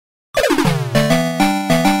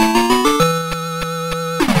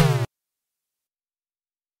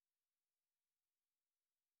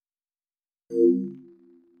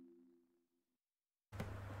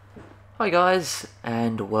Hi guys,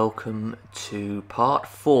 and welcome to part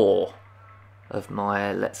 4 of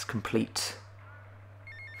my Let's Complete...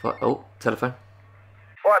 Oh, telephone.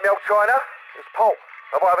 Right, me old China, it's Paul.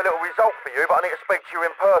 I might have a little result for you, but I need to speak to you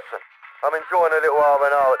in person. I'm enjoying a little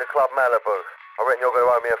R&R at the Club Malibu. I reckon you're going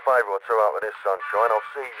to owe me a favour or two out of this, sunshine. I'll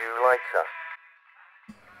see you later.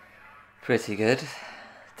 Pretty good.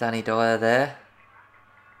 Danny Dyer there.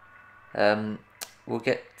 We'll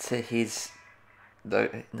get to his... Though,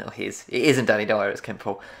 not his. It isn't Danny Dyer, it's Kent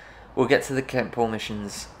Paul. We'll get to the Kent Paul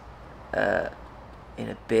missions in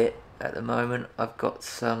a bit. At the moment, I've got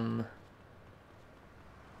some...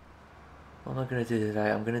 What am I going to do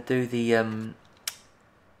today? I'm going to do the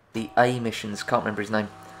A missions. Can't remember his name.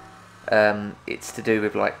 It's to do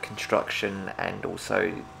with like construction and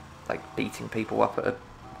also like beating people up at a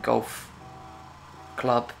golf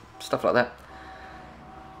club, stuff like that.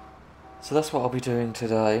 So that's what I'll be doing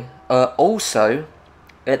today. Also,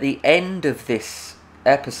 at the end of this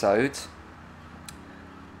episode,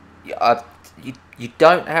 you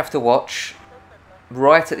don't have to watch.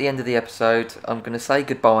 Right at the end of the episode, I'm going to say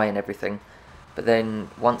goodbye and everything. But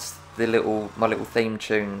then once my little theme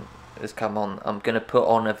tune has come on, I'm going to put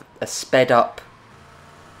on a sped up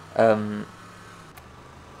sort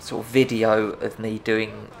of video of me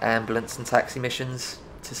doing ambulance and taxi missions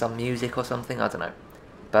to some music or something. I don't know,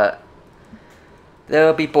 but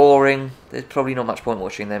they'll be boring. There's probably not much point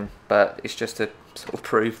watching them, but it's just to sort of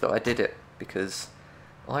prove that I did it, because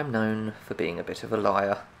I'm known for being a bit of a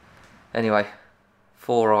liar. Anyway,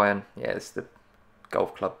 4 iron. Yeah, it's the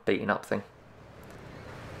golf club beating up thing.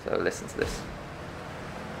 So listen to this.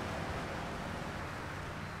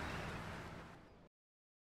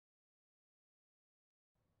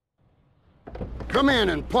 Come in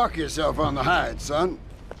and park yourself on the hide, son.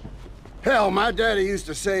 Hell, my daddy used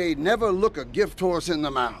to say, never look a gift horse in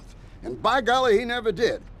the mouth. And by golly, he never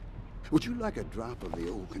did. Would you like a drop of the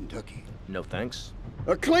old Kentucky? No thanks.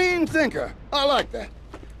 A clean thinker. I like that.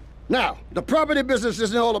 Now, the property business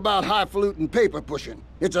isn't all about highfalutin paper pushing.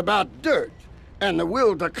 It's about dirt, and the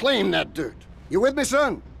will to claim that dirt. You with me,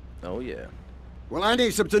 son? Oh, yeah. Well, I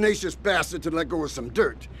need some tenacious bastard to let go of some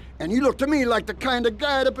dirt. And you look to me like the kind of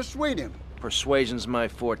guy to persuade him. Persuasion's my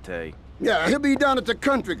forte. Yeah, he'll be down at the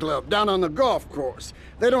country club, down on the golf course.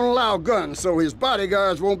 They don't allow guns, so his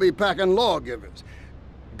bodyguards won't be packing lawgivers.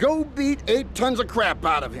 Go beat 8 tons of crap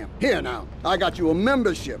out of him. Here now, I got you a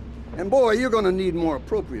membership. And boy, you're gonna need more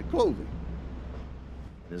appropriate clothing.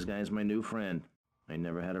 This guy's my new friend. I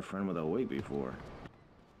never had a friend with a wig before.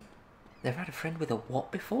 Never had a friend with a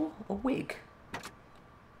what before? A wig? Did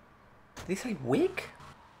he say wig?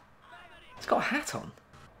 He's got a hat on.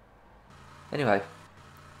 Anyway,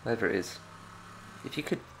 whatever it is, if you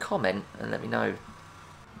could comment and let me know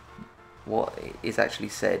what is actually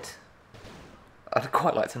said, I'd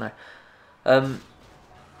quite like to know.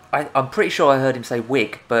 I'm pretty sure I heard him say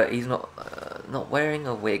wig, but he's not wearing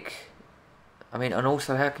a wig. I mean, and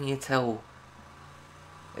also, how can you tell?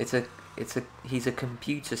 He's a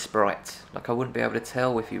computer sprite. Like, I wouldn't be able to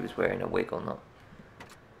tell if he was wearing a wig or not.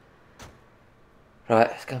 Right,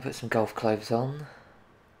 let's go and put some golf clothes on.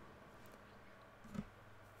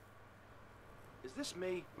 Is this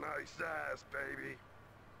me? Nice ass, baby.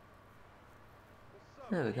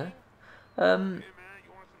 There we go. Hey, man,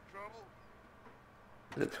 you want some trouble?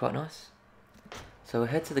 Looks quite nice. So we'll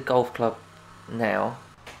head to the golf club now.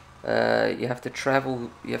 You have to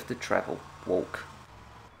travel. Walk.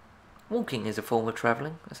 Walking is a form of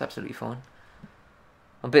travelling. That's absolutely fine.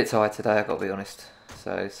 I'm a bit tired today, I've got to be honest.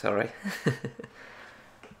 So sorry.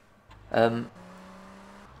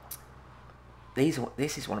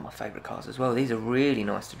 This is one of my favourite cars as well. These are really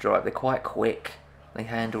nice to drive. They're quite quick. They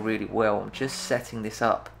handle really well. I'm just setting this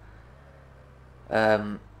up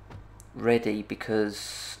ready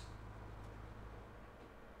because,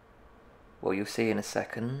 well, you'll see in a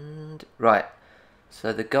second. Right,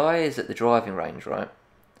 so the guys at the driving range, right,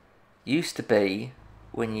 used to be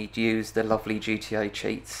when you'd use the lovely GTA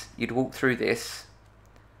cheats, you'd walk through this,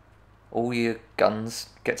 all your guns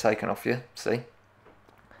get taken off you, see?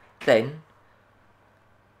 Then,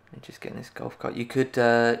 let me just get in this golf cart, you could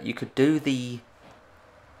do the,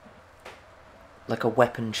 like a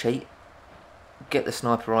weapon cheat, get the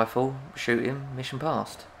sniper rifle, shoot him, mission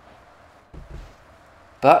passed.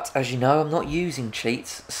 But, as you know, I'm not using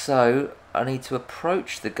cheats, so I need to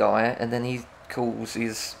approach the guy, and then he calls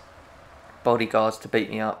his bodyguards to beat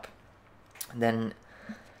me up. And then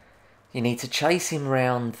you need to chase him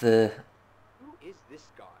round the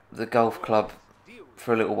golf club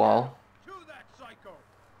for a little while.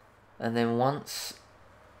 And then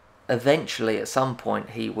eventually at some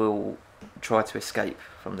point he will try to escape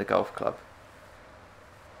from the golf club.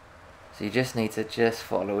 So you just need to just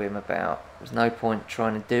follow him about. There's no point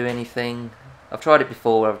trying to do anything. I've tried it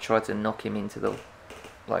before where I've tried to knock him into the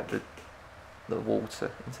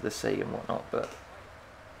water, into the sea and whatnot, but it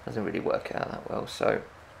doesn't really work out that well, so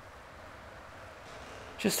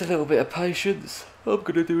just a little bit of patience. I'm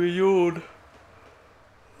gonna do a yawn.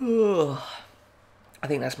 Ugh. I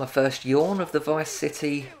think that's my first yawn of the Vice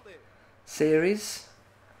City series.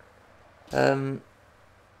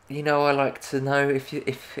 You know, I like to know if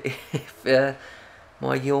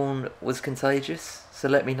my yawn was contagious. So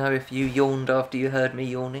let me know if you yawned after you heard me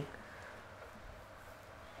yawning.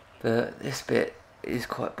 But this bit is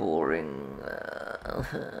quite boring.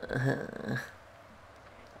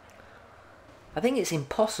 I think it's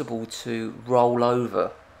impossible to roll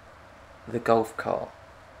over the golf cart.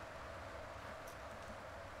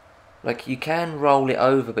 Like, you can roll it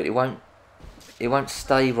over, but it won't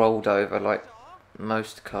stay rolled over like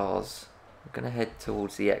most cars. I'm gonna head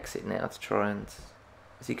towards the exit now to try and...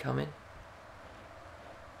 Is he coming?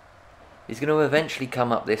 He's gonna eventually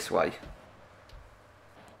come up this way.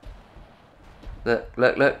 Look,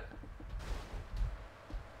 look, look.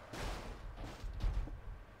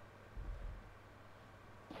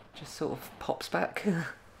 Just sort of pops back.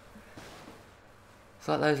 It's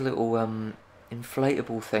like those little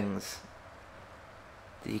inflatable things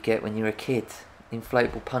that you get when you're a kid.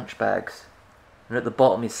 Inflatable punch bags. And at the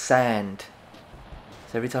bottom is sand.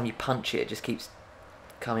 So every time you punch it, it just keeps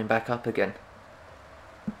coming back up again.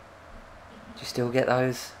 Do you still get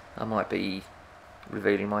those? I might be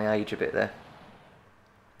revealing my age a bit there.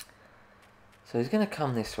 So he's going to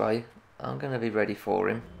come this way. I'm going to be ready for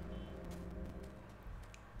him.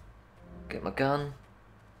 Get my gun.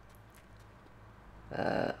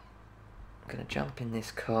 I'm going to jump in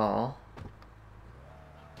this car.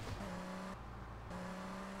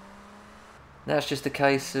 Now it's just a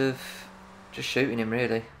case of just shooting him,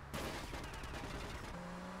 really.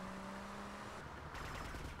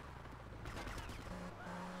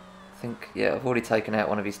 I think, yeah, I've already taken out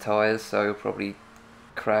one of his tyres, so he'll probably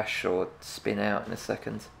crash or spin out in a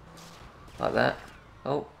second. Like that.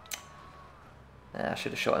 Oh. Nah, I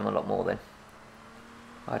should have shot him a lot more then.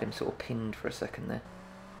 I had him sort of pinned for a second there.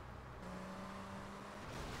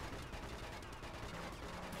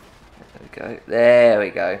 There we go. There we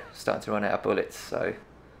go. Starting to run out of bullets, so...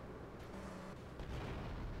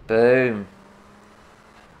 Boom.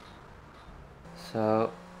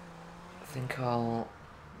 So, I think I'll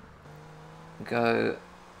go...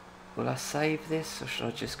 Will I save this, or should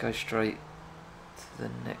I just go straight to the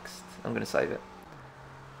next? I'm going to save it.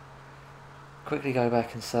 Quickly go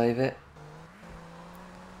back and save it.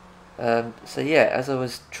 So yeah, as I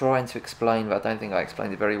was trying to explain, but I don't think I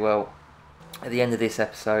explained it very well, at the end of this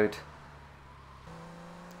episode,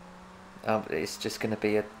 it's just going to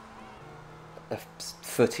be a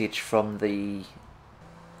footage from the,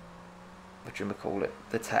 what do you call it,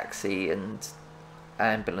 the taxi and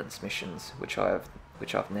ambulance missions, which I've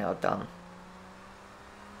now done.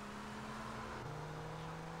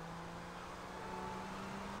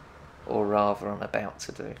 Or rather, I'm about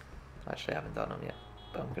to do. Actually, I haven't done them yet,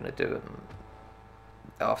 but I'm going to do them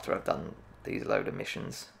after I've done these load of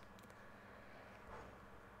missions.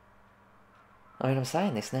 I mean, I'm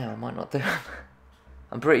saying this now, I might not do them.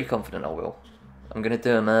 I'm pretty confident I will. I'm going to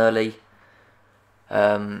do them early.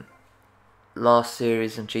 Last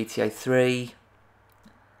series on GTA 3,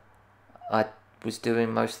 I was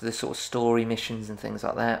doing most of the sort of story missions and things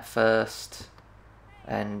like that first.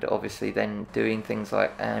 And obviously then doing things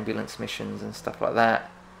like ambulance missions and stuff like that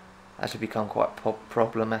actually become quite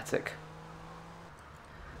problematic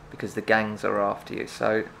because the gangs are after you.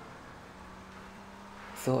 So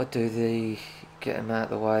I thought I'd do get them out of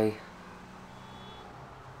the way,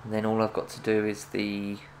 and then all I've got to do is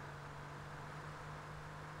the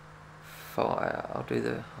fire. I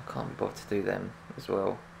can't be bothered to do them as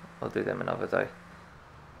well. I'll do them another day.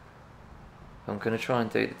 I'm going to try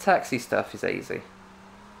and do the taxi stuff. Is easy.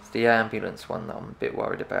 The ambulance one that I'm a bit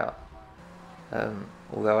worried about,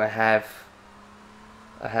 although I have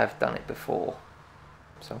done it before,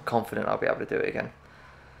 so I'm confident I'll be able to do it again.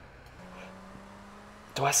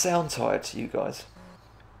 Do I sound tired to you guys?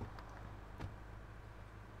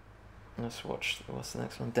 Let's watch, what's the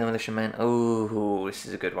next one? Demolition Man. Oh, this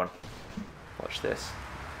is a good one. Watch this.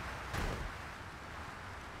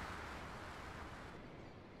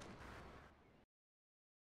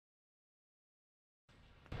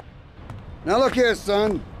 Now look here,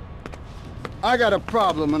 son. I got a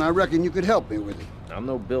problem and I reckon you could help me with it. I'm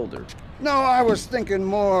no builder. No, I was thinking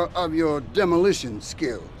more of your demolition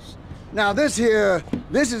skills. Now this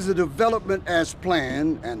is the development as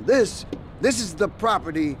planned, and this is the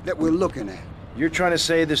property that we're looking at. You're trying to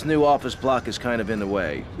say this new office block is kind of in the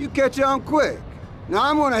way. You catch on quick. Now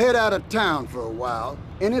I'm gonna head out of town for a while,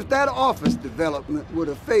 and if that office development were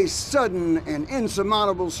to face sudden and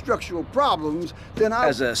insurmountable structural problems, then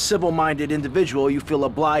As a civil-minded individual, you feel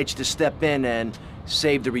obliged to step in and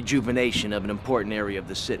save the rejuvenation of an important area of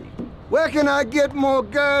the city. Where can I get more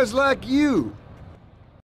guys like you?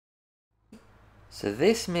 So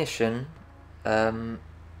this mission, when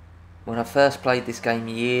I first played this game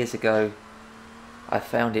years ago, I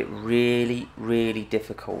found it really, really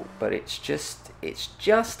difficult, but it's just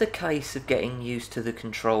a case of getting used to the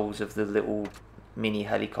controls of the little mini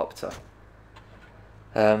helicopter.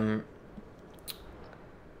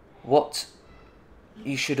 What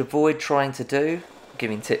you should avoid trying to do, I'm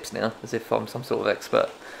giving tips now as if I'm some sort of expert.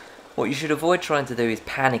 What you should avoid trying to do is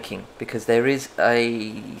panicking, because there is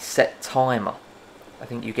a set timer. I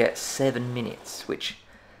think you get 7 minutes, which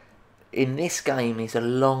in this game is a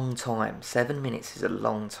long time. 7 minutes is a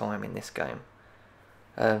long time in this game.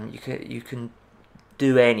 You can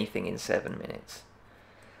do anything in 7 minutes.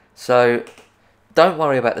 So don't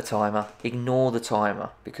worry about the timer. Ignore the timer,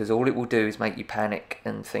 because all it will do is make you panic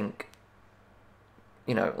and think,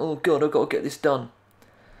 you know, oh god, I've got to get this done.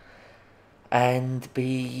 And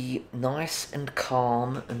be nice and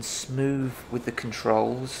calm and smooth with the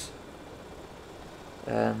controls,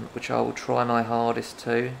 which I will try my hardest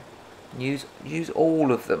to. Use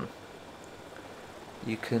all of them.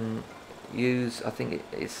 You can use, I think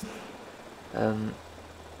it's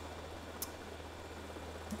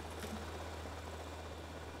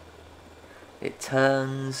it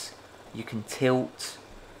turns, you can tilt.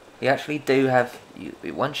 You actually do have,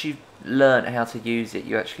 once you've learned how to use it,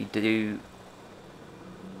 you actually do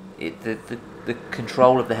it, the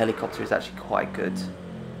control of the helicopter is actually quite good.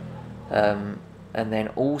 And then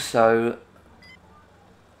also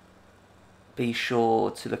be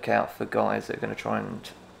sure to look out for guys that are going to try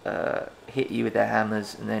and hit you with their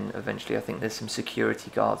hammers, and then eventually I think there's some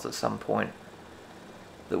security guards at some point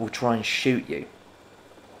that will try and shoot you.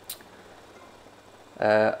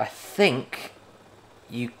 I think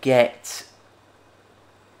you get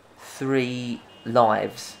 3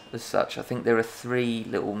 lives as such. I think there are 3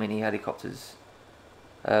 little mini helicopters,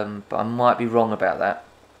 but I might be wrong about that.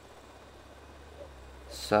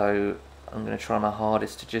 So I'm going to try my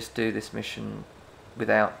hardest to just do this mission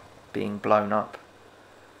without being blown up.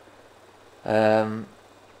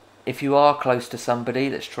 If you are close to somebody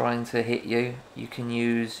that's trying to hit you, you can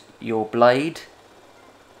use your blade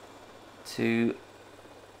to,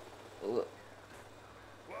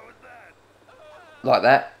 like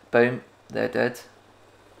that, boom, they're dead.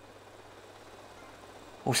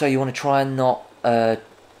 Also, you want to try and not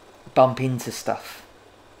bump into stuff,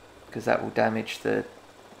 because that will damage the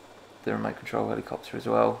remote control helicopter as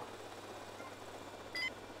well.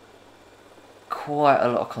 Quite a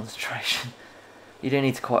lot of concentration. You do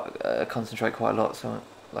need to concentrate quite a lot. So,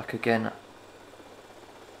 like, again,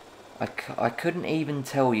 I couldn't even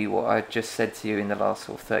tell you what I just said to you in the last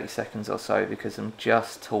sort of 30 seconds or so, because I'm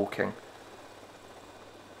just talking.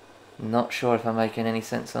 Not sure if I'm making any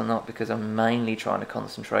sense or not, because I'm mainly trying to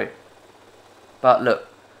concentrate. But look,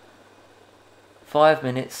 5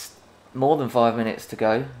 minutes, more than 5 minutes to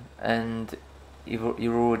go, and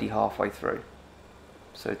you're already halfway through.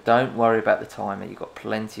 So don't worry about the timer. You've got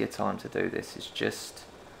plenty of time to do this. It's just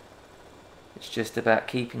about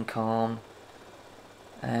keeping calm.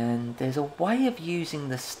 And there's a way of using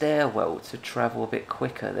the stairwell to travel a bit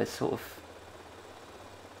quicker. There's sort of,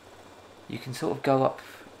 you can sort of go up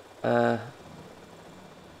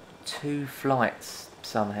 2 flights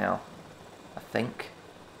somehow, I think.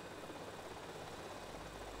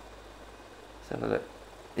 Let's have a look.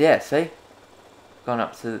 Yeah, see?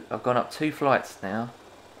 I've gone up 2 flights now.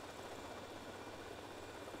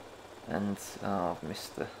 And oh, I've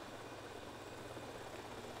missed the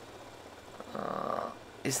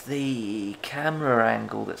is the camera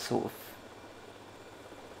angle that sort of,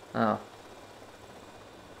 oh,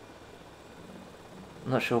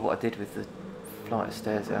 I'm not sure what I did with the flight of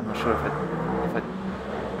stairs there. I'm not sure if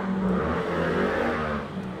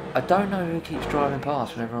I don't know who keeps driving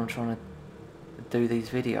past whenever I'm trying to do these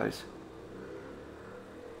videos.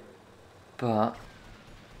 But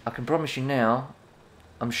I can promise you now,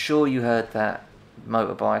 I'm sure you heard that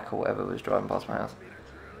motorbike or whatever was driving past my house.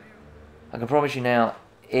 I can promise you now,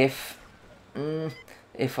 if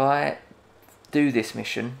I do this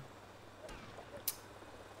mission,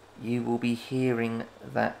 you will be hearing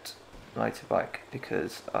that motorbike,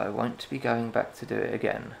 because I won't be going back to do it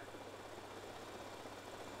again.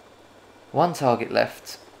 1 target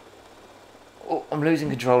left. Oh, I'm losing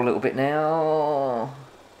control a little bit now.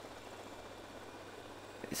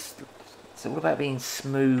 It's It's all about being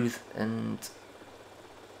smooth and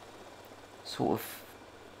sort of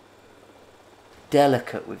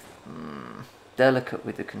delicate with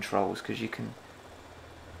the controls, because it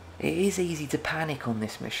is easy to panic on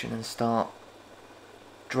this mission and start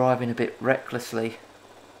driving a bit recklessly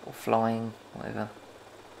or flying, whatever.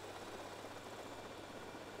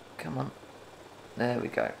 Come on, there we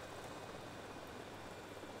go.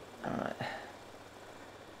 Alright,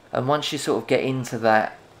 and once you sort of get into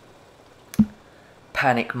that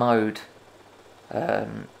panic mode,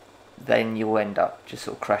 then you'll end up just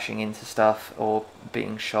sort of crashing into stuff or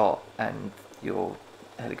being shot and your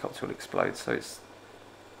helicopter will explode. So it's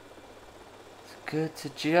good to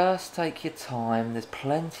just take your time. There's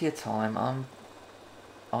plenty of time.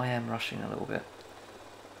 I am rushing a little bit.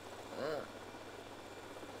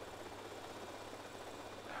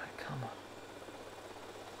 Alright, come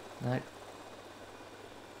on. Nope.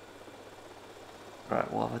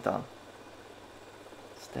 Right, what have I done?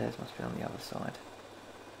 Stairs must be on the other side.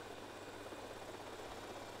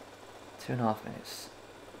 2.5 minutes.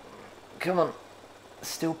 Come on.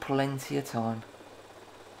 Still plenty of time.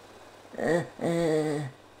 I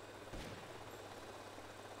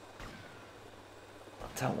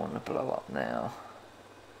don't want to blow up now.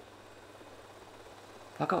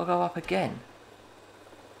 Have I got to go up again?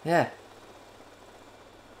 Yeah.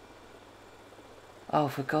 Oh,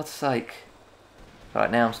 for God's sake. Right,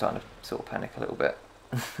 now I'm starting to sort of panic a little bit.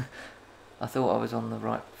 I thought I was on the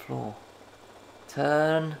right floor.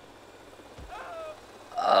 Turn.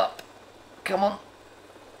 Up. Come on.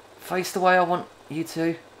 Face the way I want you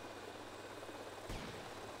to.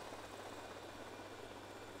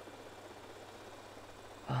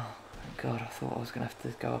 Oh, thank God, I thought I was going to have to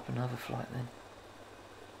go up another flight then.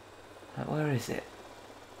 Right, where is it?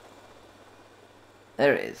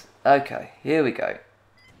 There it is. Okay, here we go.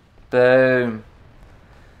 Boom.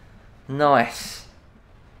 Nice.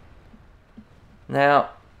 Now,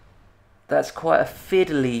 that's quite a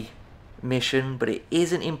fiddly mission, but it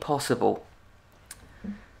isn't impossible.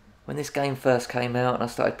 When this game first came out and I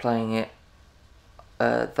started playing it,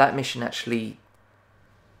 that mission actually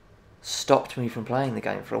stopped me from playing the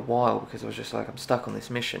game for a while, because I was just like, I'm stuck on this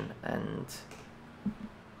mission and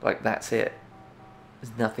like that's it.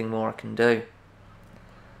 There's nothing more I can do.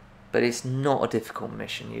 But it's not a difficult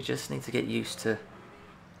mission. You just need to get used to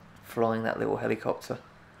flying that little helicopter.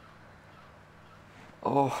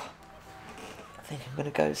 Oh, I think I'm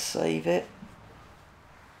going to go save it.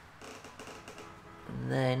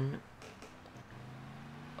 And then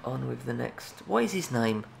on with the next. What is his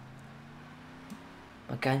name?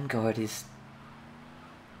 My game guide is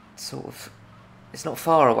sort of... It's not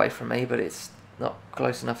far away from me, but it's not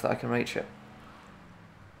close enough that I can reach it.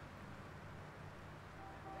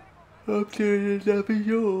 I'm doing another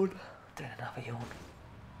yawn.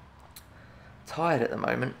 Tired at the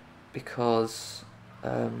moment because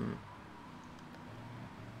I'm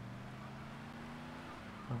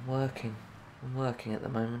working at the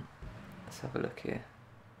moment. Let's have a look here.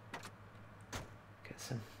 Get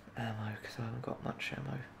some ammo because I haven't got much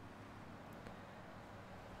ammo.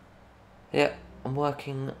 Yeah, I'm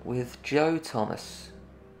working with Joe Thomas,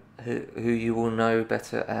 who you will know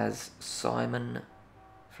better as Simon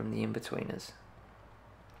from The In-Betweeners.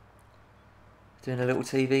 Doing a little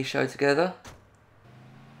TV show together,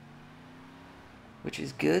 which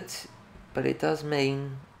is good, but it does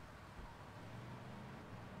mean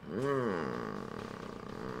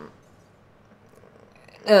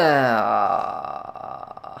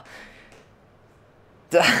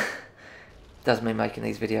does mean making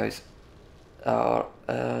these videos are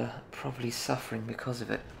probably suffering because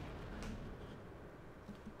of it,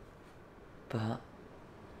 but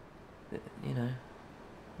you know,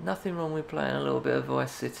 nothing wrong with playing a little bit of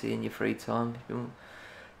Vice City in your free time. You've been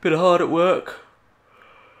a bit hard at work.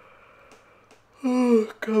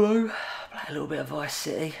 Oh, come on, play a little bit of Vice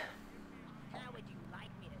City. How would you like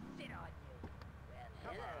me to sit on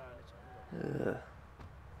you?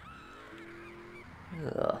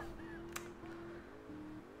 Well, Ugh.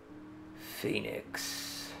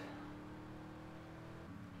 Phoenix.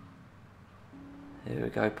 Here we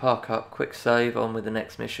go, park up, quick save, on with the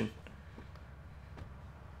next mission.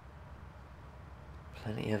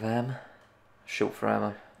 Plenty of ammo. Short for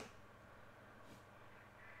ammo.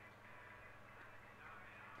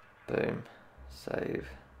 Boom. Save.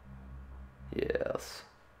 Yes.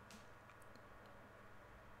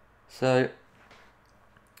 So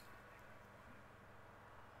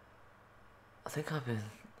I think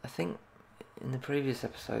in the previous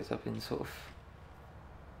episodes I've been sort of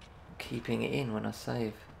keeping it in when I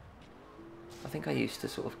save. I think I used to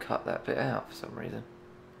sort of cut that bit out for some reason.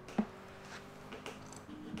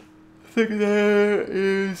 think there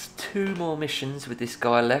is 2 more missions with this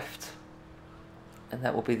guy left, and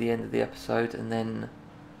that will be the end of the episode. And then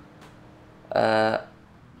I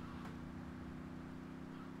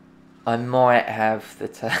might have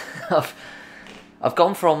the I've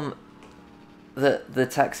gone from the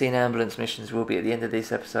taxi and ambulance missions will be at the end of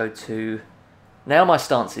this episode to now my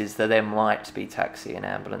stance is that there might be taxi and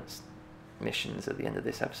ambulance missions at the end of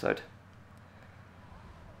this episode.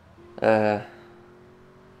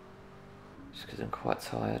 Just because I'm quite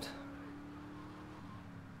tired.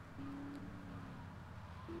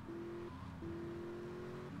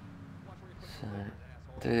 So,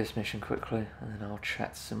 do this mission quickly and then I'll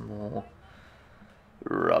chat some more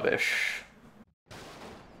rubbish.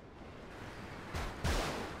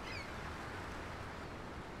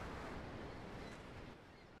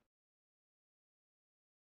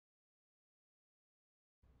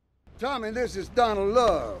 Tommy, this is Donald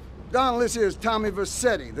Love. Donald, this is Tommy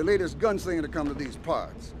Vercetti, the latest gunslinger to come to these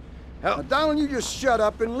parts. Now, Donald, you just shut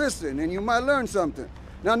up and listen, and you might learn something.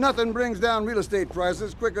 Now, nothing brings down real estate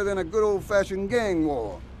prices quicker than a good old-fashioned gang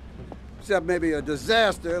war. Except maybe a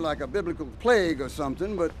disaster like a biblical plague or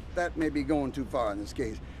something, but that may be going too far in this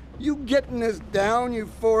case. You getting this down, you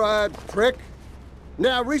four-eyed prick?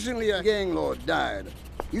 Now, recently a gang lord died.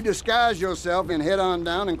 You disguise yourself and head on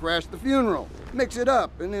down and crash the funeral. Mix it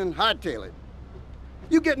up and then hightail it.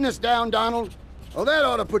 You getting this down, Donald? Well, that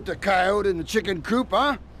ought to put the coyote in the chicken coop,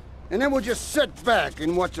 huh? And then we'll just sit back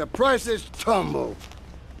and watch the prices tumble.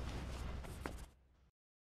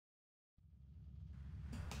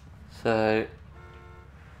 So,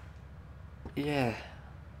 yeah.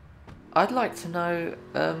 I'd like to know,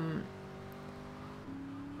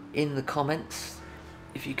 in the comments,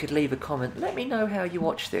 if you could leave a comment, let me know how you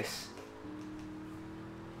watch this.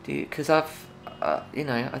 Because I've, you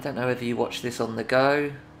know, I don't know whether you watch this on the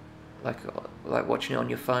go, like watching it on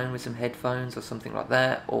your phone with some headphones or something like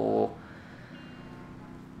that, or,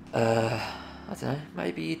 I don't know,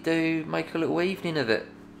 maybe you do make a little evening of it,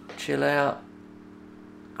 chill out,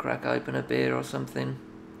 crack open a beer or something.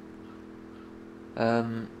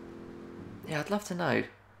 Yeah, I'd love to know.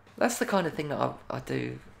 That's the kind of thing that I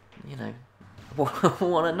do, you know,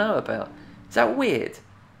 want to know about. Is that weird?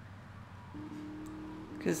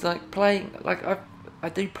 Because like playing, like I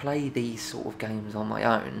do play these sort of games on my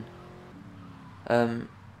own. The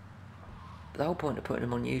whole point of putting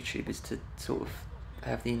them on YouTube is to sort of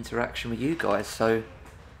have the interaction with you guys. So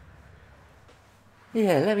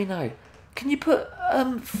yeah, let me know. Can you put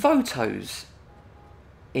photos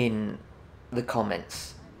in the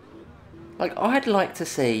comments? Like, I'd like to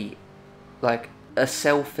see like a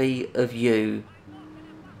selfie of you,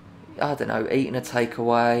 I don't know, eating a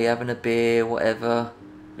takeaway, having a beer, whatever,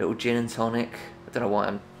 little gin and tonic. I don't know why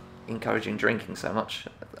I'm encouraging drinking so much.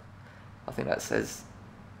 I think that says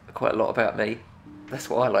quite a lot about me. That's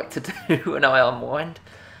what I like to do when I unwind.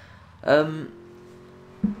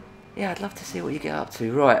 Yeah, I'd love to see what you get up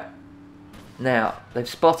to. Right, now, they've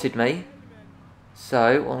spotted me,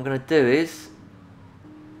 so what I'm going to do is,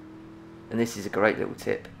 and this is a great little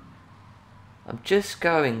tip, I'm just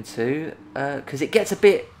going to, because it gets a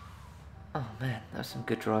bit, oh man, that was some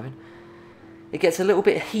good driving. It gets a little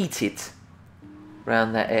bit heated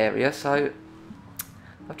around that area, so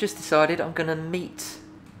I've just decided I'm going to meet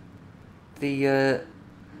the,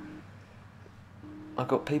 I've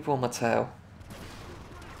got people on my tail.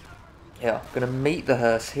 Yeah, I'm going to meet the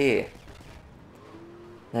hearse here.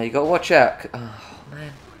 Now you got to watch out. Oh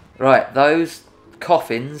man. Right, those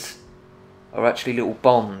coffins are actually little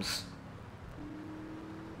bombs.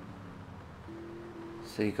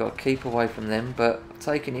 So you've got to keep away from them, but I've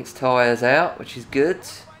taken its tyres out, which is good.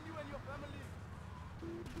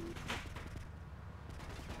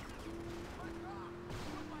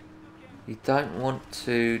 You don't want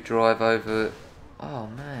to drive over... Oh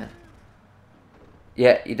man.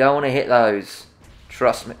 Yeah, you don't want to hit those.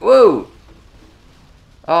 Trust me. Whoa!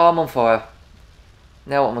 Oh, I'm on fire.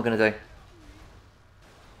 Now what am I going to do?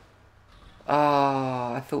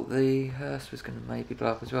 Ah, I thought the hearse was going to maybe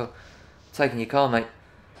blow up as well. Taking your car, mate.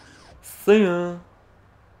 See ya.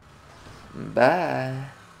 Bye.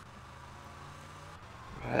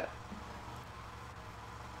 Right.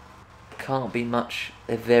 Can't be much.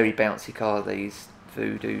 They're very bouncy cars, these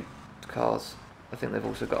voodoo cars. I think they've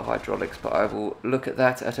also got hydraulics, but I will look at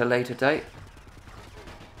that at a later date.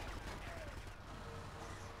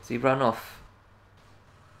 Does he run off?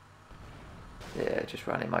 Yeah, just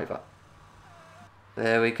run him over.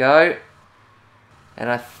 There we go. And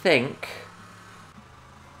I think...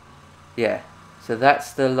 yeah, so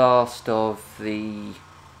that's the last of the...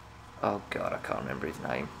 oh god, I can't remember his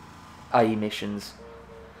name. A missions.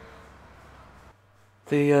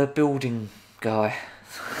 The building guy.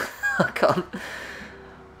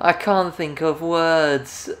 I can't think of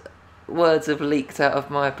words. Words have leaked out of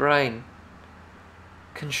my brain.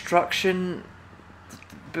 Construction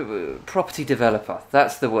property developer.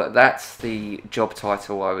 That's the word. That's the job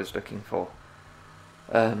title I was looking for.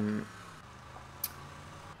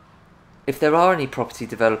 If there are any property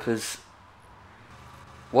developers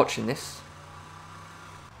watching this,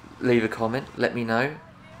 leave a comment. Let me know.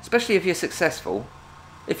 Especially if you're successful.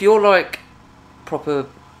 If you're like proper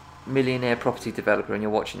millionaire property developer and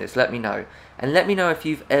you're watching this, let me know. And let me know if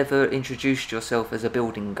you've ever introduced yourself as a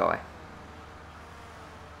building guy.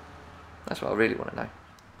 That's what I really want to know.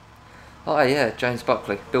 Oh yeah, James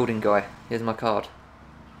Buckley, building guy. Here's my card.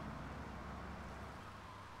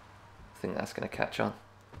 I think that's going to catch on.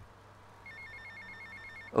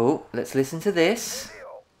 Oh, let's listen to this.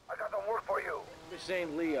 Leo, I got some work for you. This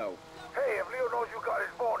ain't Leo. Hey, if Leo knows you got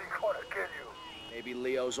his phone, he's gonna kill you. Maybe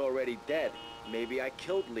Leo's already dead. Maybe I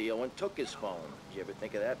killed Leo and took his phone. You ever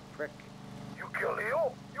think of that, prick? You kill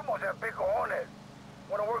Leo? You must have big cojones.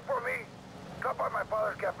 Wanna work for me? Stop by my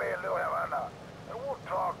father's cafe in Little Havana, and we'll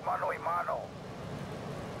talk mano y mano.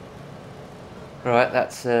 Right,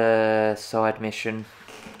 that's a side mission.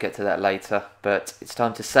 Get to that later. But it's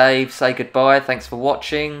time to save. Say goodbye. Thanks for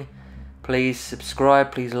watching. Please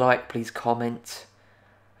subscribe. Please like. Please comment.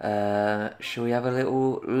 Shall we have a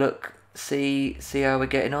little look? See how we're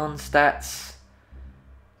getting on. Stats.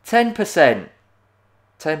 10%.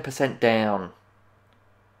 10% down.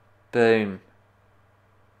 Boom.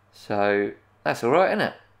 So that's alright, isn't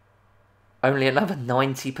it? Only another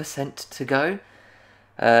 90% to go.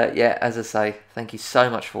 Yeah, as I say, thank you so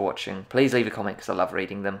much for watching. Please leave a comment because I love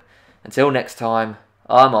reading them. Until next time,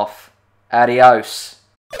 I'm off. Adios.